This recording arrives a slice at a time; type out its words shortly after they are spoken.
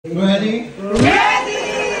Ready? Ready!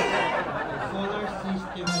 Solar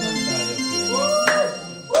system naman tayo.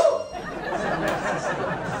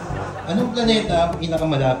 Anong planeta ang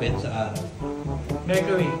pinakamalapit sa araw?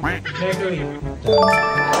 Mercury. Mercury.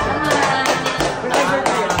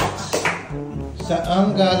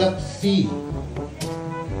 Saang galaxy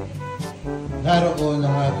naroon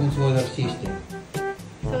ang ating solar system?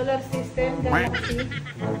 Solar system, galaxy.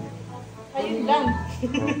 Ayun lang.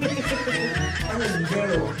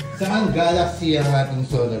 Saang galaxy ang ating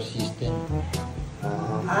solar system?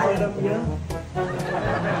 Alam niyo?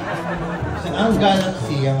 Saang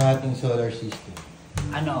galaxy ang ating solar system?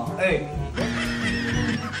 Ano? Earth.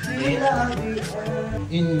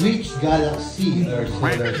 In which galaxy or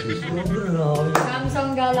solar system?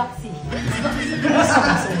 Samsung Galaxy.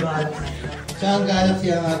 Saang galaxy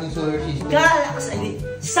ang ating solar system? Galaxy.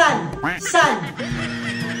 Sun. Sun.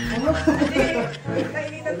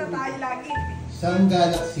 Kainitan na tayo lagi. Saang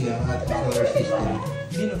galaxy ang ating solar system?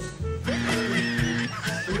 Venus.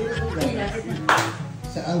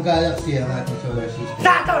 Saang galaxy ang ating solar system?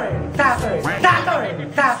 Saturn. Saturn. Saturn.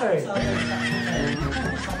 Saturn.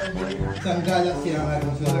 Saang galaxy ang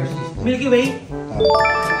ating solar system? Milky Way.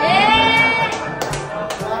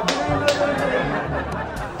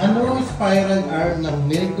 Ano ang spiral arm ng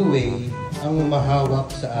Milky Way ang humahawak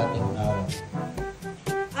sa ating araw?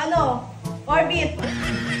 Ano? Orbit.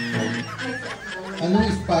 Anong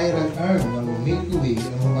spiral arm ng Milky Way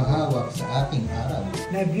ang humahawak sa ating araw?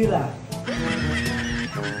 Nebula.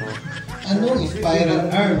 Anong spiral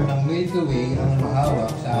arm ng Milky Way ang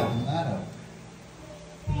humahawak sa ating araw?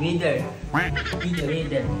 Reader.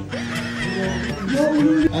 Reader.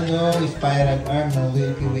 Anong spiral arm ng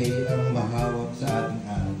Milky Way ang humahawak sa ating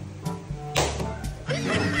araw?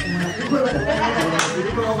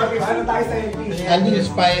 Anong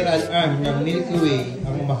spiral arm ng Milky Way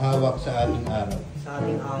ang humahawak sa ating araw? Sa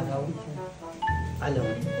ating araw. Ano?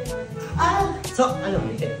 So, ano?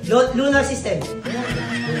 Lunar system.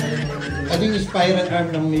 Anong spiral arm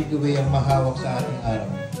ng Milky Way ang mahawak sa ating araw?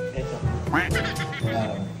 Ito.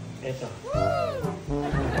 Araw. Ito.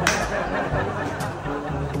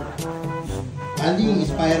 Aling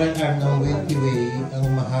spiral arm ng Milky Way ang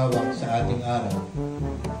mahawak sa ating araw?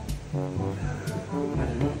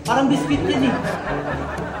 Parang biscuit din eh.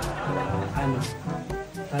 Ano?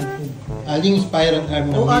 Tansin. Aling spiral arm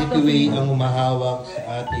ng Oh, Milky ato. Way ang humahawak sa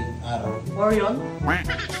ating araw? Orion?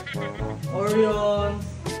 Orion.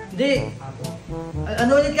 Hindi.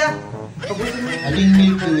 Ano ulit ka? Aling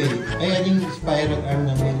Milky Way? Ay, aling spiral arm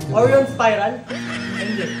ng Milky Way? Orion spiral?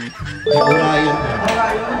 Hindi. Ay, Orion arm.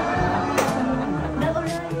 Orion?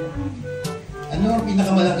 Ano ang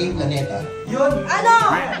pinakamalaking planeta? Yun. Ano?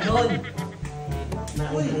 Yun.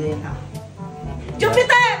 Uy.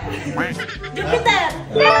 Jupiter! Jupiter!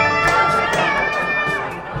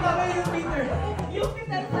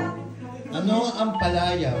 Jupiter na. Ano ang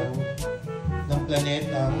palayaw ng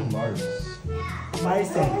planetang Mars?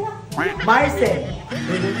 Marse. Marse.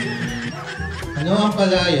 Ano ang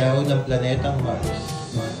palayaw ng planetang Mars?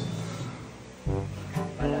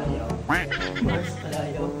 Palayaw. Mars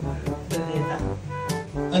palayaw. Planeta.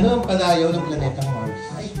 Ano ang palayaw ng planetang Mars?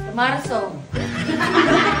 Marso.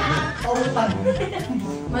 Pautan.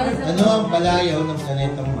 Marso. Ano ang palayaw ng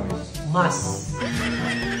planetang Mars? Mas.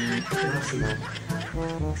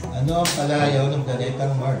 Ano ang palayaw ng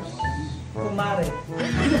planetang Mars? Kumare.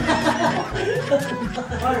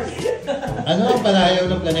 Ano ang palayaw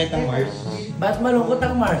ng planetang Mars? Ba't malungkot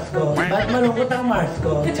ang Mars ko? Ba't malungkot ang Mars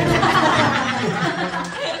ko?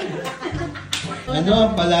 Ano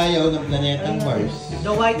ang palayaw ng planetang Mars?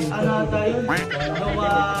 The white, ano tayo?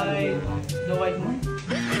 The white moon?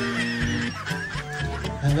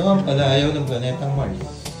 Ano ang palayaw ng planetang Mars?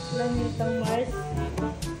 Planetang Mars.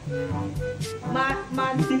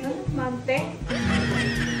 Mante?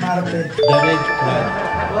 Marte. The Red Planet.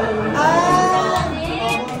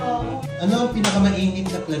 Ano ang pinakamainit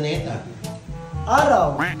na planeta?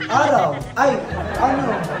 Araw. Araw. Ay, ano?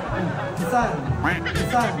 Sun.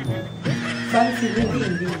 Sun. Sun City.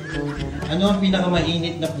 Ano ang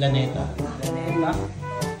pinakamainit na planeta? Planeta.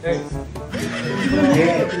 Earth.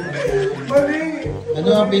 Ano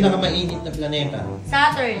ang pinakamainit na planeta?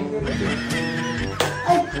 Saturn.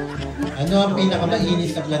 Ano ang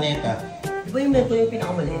pinakamainit na planeta? Di ba yung Mercury yung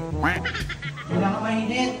pinakamaliit?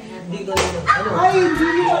 Pinakamainit. Hindi ko yun. Ano? Ay, hindi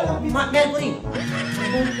mo alam. Mercury.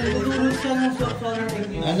 Tutulog siya ng solar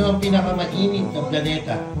eclipse. Ano ang pinakamainit na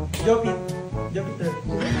planeta? Jupiter.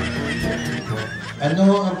 Ano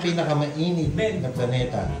ang pinakamainit na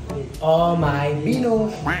planeta? Oh my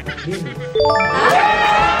Venus. Venus.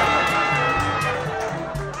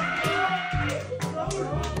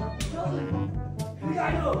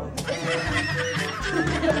 Ano?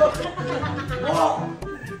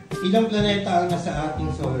 Ilang planeta ang nasa ating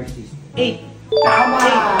solar system? 8. Tama!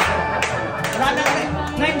 Wala na.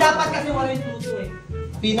 Ngayon dapat kasi wala yung tuto eh.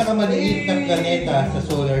 Pinakamaliit na planeta sa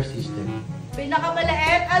solar system.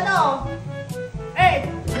 Pinakamaliit, ano? Eh!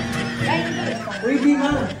 Ay, Uy, di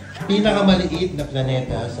nga. Pinakamaliit na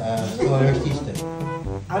planeta sa solar system.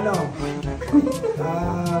 Ano?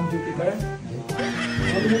 Jupiter?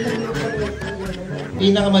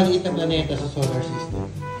 Pinakamaliit na planeta sa solar system.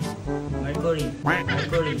 Mercury.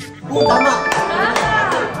 Mercury. Tama!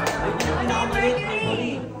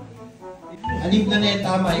 Aling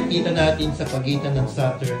planeta makikita natin sa pagitan ng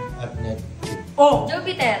Saturn at Neptune? Oh!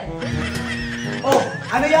 Jupiter. Oh!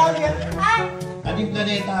 Ano yan? Ah! Aling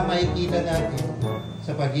planeta makikita natin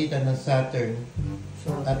sa pagitan ng Saturn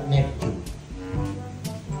at Neptune?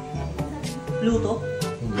 Pluto.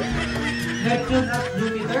 Hindi. Neptune at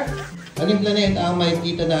Jupiter. Aling planeta ang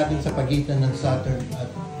makikita natin sa pagitan ng Saturn at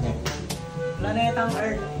Neptune? Planetang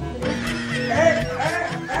Earth.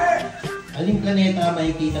 Aling planeta ang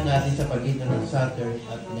makikita natin sa pagitan ng Saturn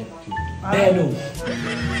at Neptune? Venus.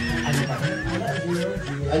 Ano pa?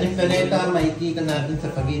 Aling planeta ang makikita natin sa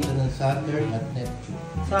pagitan ng Saturn at Neptune?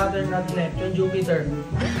 Saturn at Neptune. Jupiter.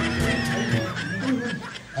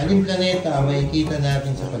 Aling planeta ang makikita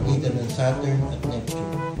natin sa pagitan ng Saturn at Neptune?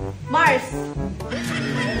 Mars.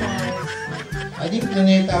 Aling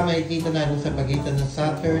planeta ang makikita natin sa pagitan ng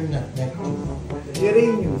Saturn at Neptune?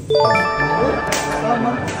 Uranus.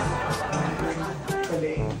 Tama.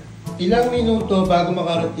 Ilang minuto bago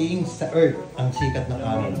makarating sa Earth ang sikat ng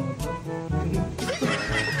araw?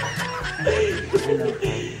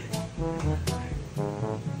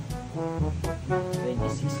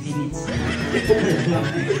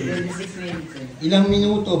 Ilang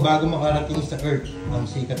minuto bago makarating sa Earth ang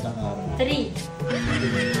sikat ng araw?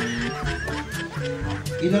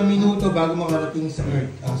 3. Ilang minuto bago makarating sa Earth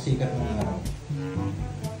ang sikat ng araw?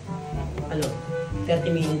 Ano? 30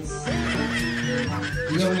 minutes.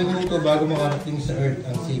 Ilang minuto bago makarating sa Earth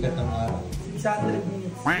ang sikat ng araw? 600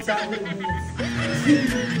 minutes. 600 minutes.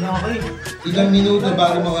 Okay. Ilang minuto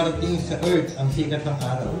bago makarating sa Earth ang sikat ng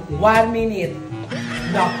araw? 1 minute.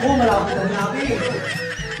 Naku, malapit na nabi.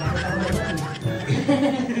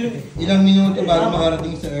 Ilang minuto bago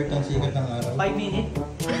makarating sa Earth ang sikat ng araw? 5 minutes.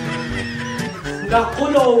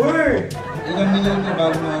 Naku, lower! Ilang minuto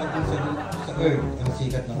bago makarating sa Earth ang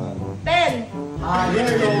sikat ng araw? 10.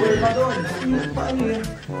 Higher, lower pa doon. Paano yun?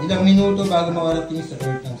 Ilang minuto bago makarating sa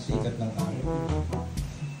Earth ang sikat ng araw?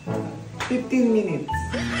 15 minutes.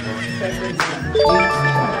 Seconds lang. 8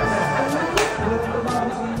 minutes.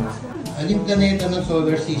 Aling planeta ng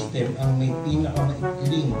solar system ang may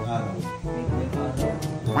pinakamaikling araw?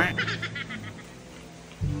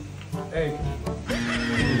 Earth.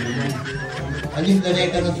 Aling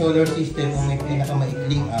planeta ng solar system ang may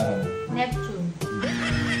pinakamaikling araw? Neptune.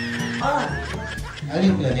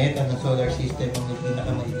 Aling planeta ng solar system ang may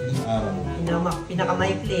pinakamaikling araw?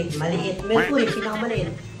 Pinakamaikli, maliit. Mercury,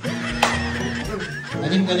 pinakamaliit.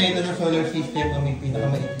 Aling planeta ng solar system ang may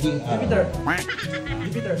pinakamaikling araw? Jupiter.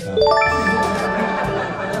 Jupiter.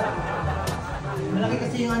 Malaki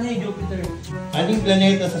kasi yung ano yung Jupiter. Aling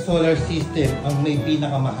planeta sa solar system ang may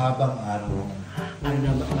pinakamahabang araw? Ano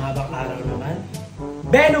na, mahabang araw naman?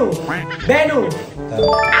 Venus! Venus!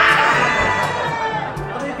 Tama.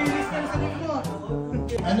 Ay, bilis na sa mo.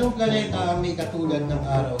 Anong planeta ang may katulad ng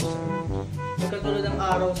araw sa Earth? Magkatulad ng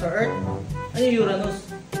araw sa Earth. Ano yung Uranus?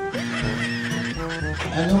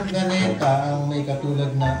 Anong planeta ang may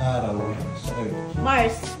katulad ng araw sa Earth?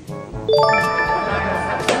 Mars.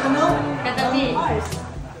 Ano? Katabi. Mars.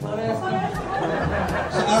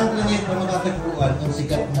 Saang planeta matatagpuan ang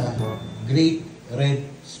sikat na Great Red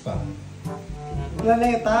Spot?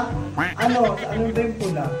 Planeta? Ano? Anong rin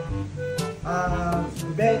pula?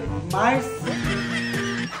 Mars?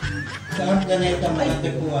 Saang planeta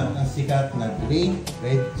matatagpuan ang sikat na Great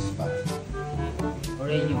Red Spot?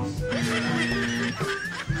 Uranus.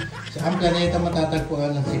 Saang planeta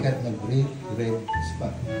matatagpuan ang sikat na Great Red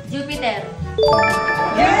Spot? Jupiter.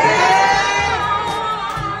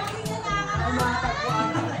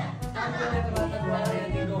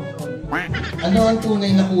 Ano ang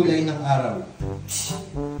tunay na kulay ng araw?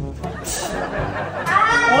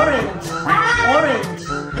 Orange. Orange.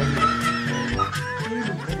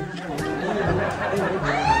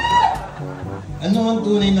 Ano ang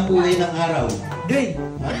tunay na kulay ng araw? Gray.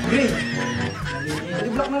 Gray.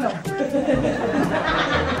 I-block na lang.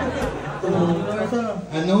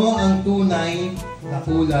 Ano ang tunay na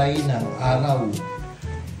kulay ng araw?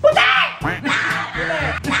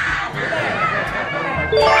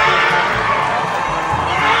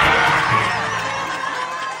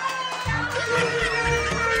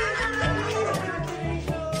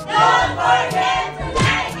 Market!